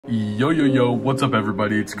Yo, what's up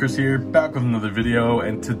everybody? It's Chris here, back with another video,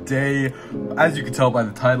 and today, as you can tell by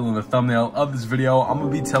the title and the thumbnail of this video, I'm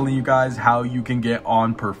going to be telling you guys how you can get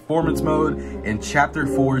on performance mode in Chapter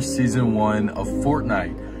 4, Season 1 of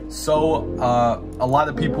Fortnite. So, a lot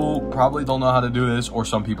of people probably don't know how to do this, or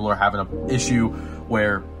some people are having an issue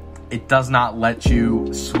where it does not let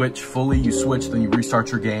you switch fully. You switch, then you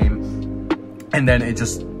restart your game, and then it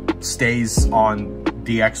just stays on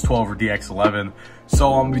DX12 or DX11.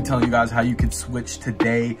 So I'm gonna be telling you guys how you can switch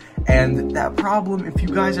today. And that problem, if you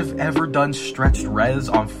guys have ever done stretched res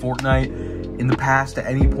on Fortnite in the past at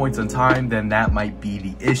any points in time, then that might be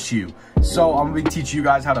the issue. So I'm gonna be teaching you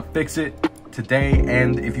guys how to fix it today.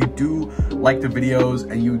 And if you do like the videos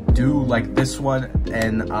and you do like this one,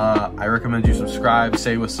 and I recommend you subscribe,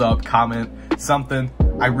 say what's up, comment something.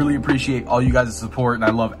 I really appreciate all you guys' support, and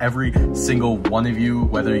I love every single one of you,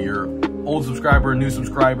 whether you're old subscriber, new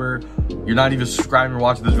subscriber, you're not even subscribing or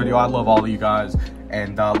watching this video. I love all of you guys,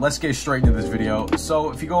 and let's get straight into this video.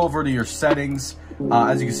 So if you go over to your settings,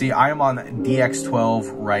 as you can see, I am on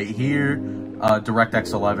DX12 right here.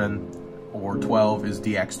 DirectX 11 or 12 is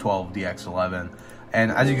DX12, DX11.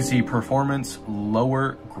 And as you can see, performance,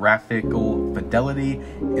 lower graphical fidelity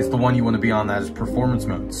is the one you want to be on. That is performance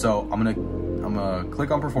mode. So I'm gonna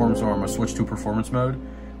click on performance mode. I'm gonna switch to performance mode.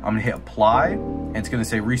 I'm gonna hit apply, and it's gonna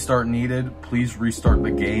say restart needed. Please restart the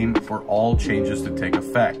game for all changes to take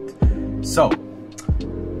effect. So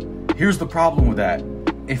here's the problem with that.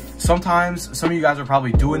 If sometimes some of you guys are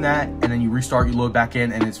probably doing that, and then you restart, you load back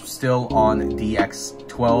in, and it's still on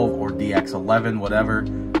DX12 or DX11, whatever.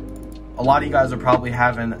 A lot of you guys are probably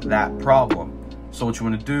having that problem. So what you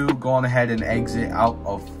want to do, go on ahead and exit out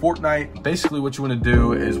of Fortnite. Basically what you want to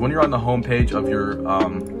do is when you're on the home page of your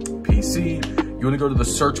PC, you want to go to the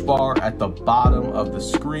search bar at the bottom of the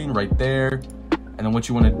screen right there. And then what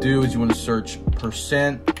you want to do is you want to search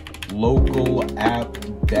 % local app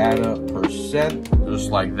data %,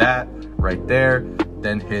 just like that right there.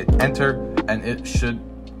 Then hit enter, and it should,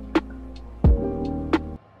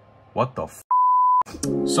 what the f.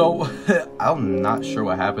 So I'm not sure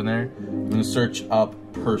what happened there. I'm gonna search up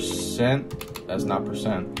 %, that's not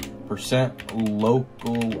 %,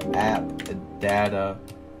 local app data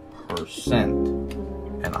 %,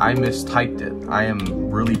 and I mistyped it. I am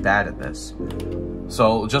really bad at this.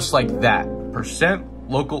 So just like that, %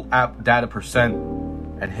 local app data %,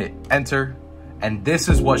 and hit enter. And this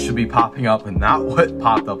is what should be popping up, and not what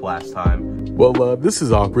popped up last time. Well, this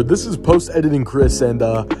is awkward. This is post-editing Chris, and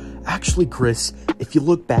actually, Chris, if you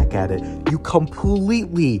look back at it, you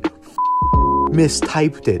completely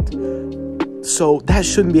mistyped it. So that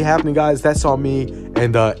shouldn't be happening, guys. That's on me,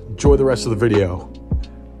 and enjoy the rest of the video.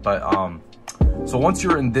 But so once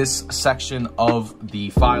you're in this section of the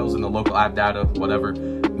files in the local app data, whatever,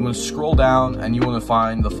 you want to scroll down and you want to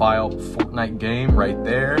find the file Fortnite game right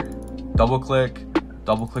there. Double click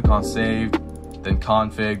on save, then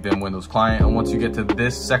config, then Windows client. And once you get to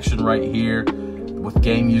this section right here with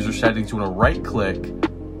game user settings, you want to right click,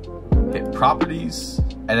 hit properties,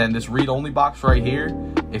 and then this read only box right here,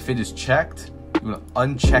 if it is checked, you want to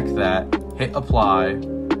uncheck that, hit apply,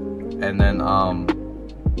 and then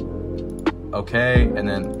okay, and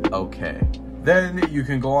then okay. Then you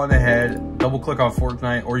can go on ahead, double click on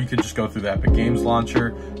Fortnite, or you could just go through the Epic Games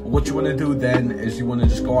launcher. What you want to do then is you want to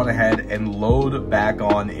just go on ahead and load back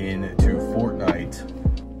on into Fortnite.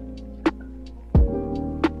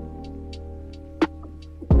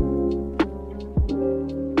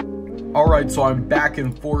 Alright, so I'm back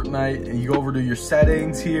in Fortnite, and you go over to your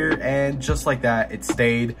settings here, and just like that, it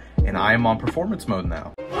stayed, and I am on performance mode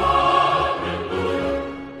now.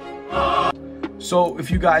 So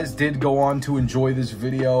if you guys did go on to enjoy this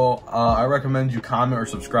video, I recommend you comment or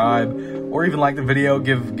subscribe, or even like the video,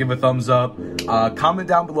 give a thumbs up. Comment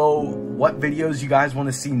down below what videos you guys want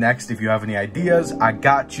to see next. If you have any ideas, I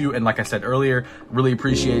got you. And like I said earlier, really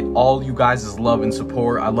appreciate all you guys' love and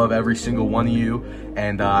support. I love every single one of you,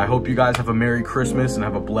 and I hope you guys have a Merry Christmas and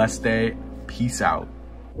have a blessed day. Peace out.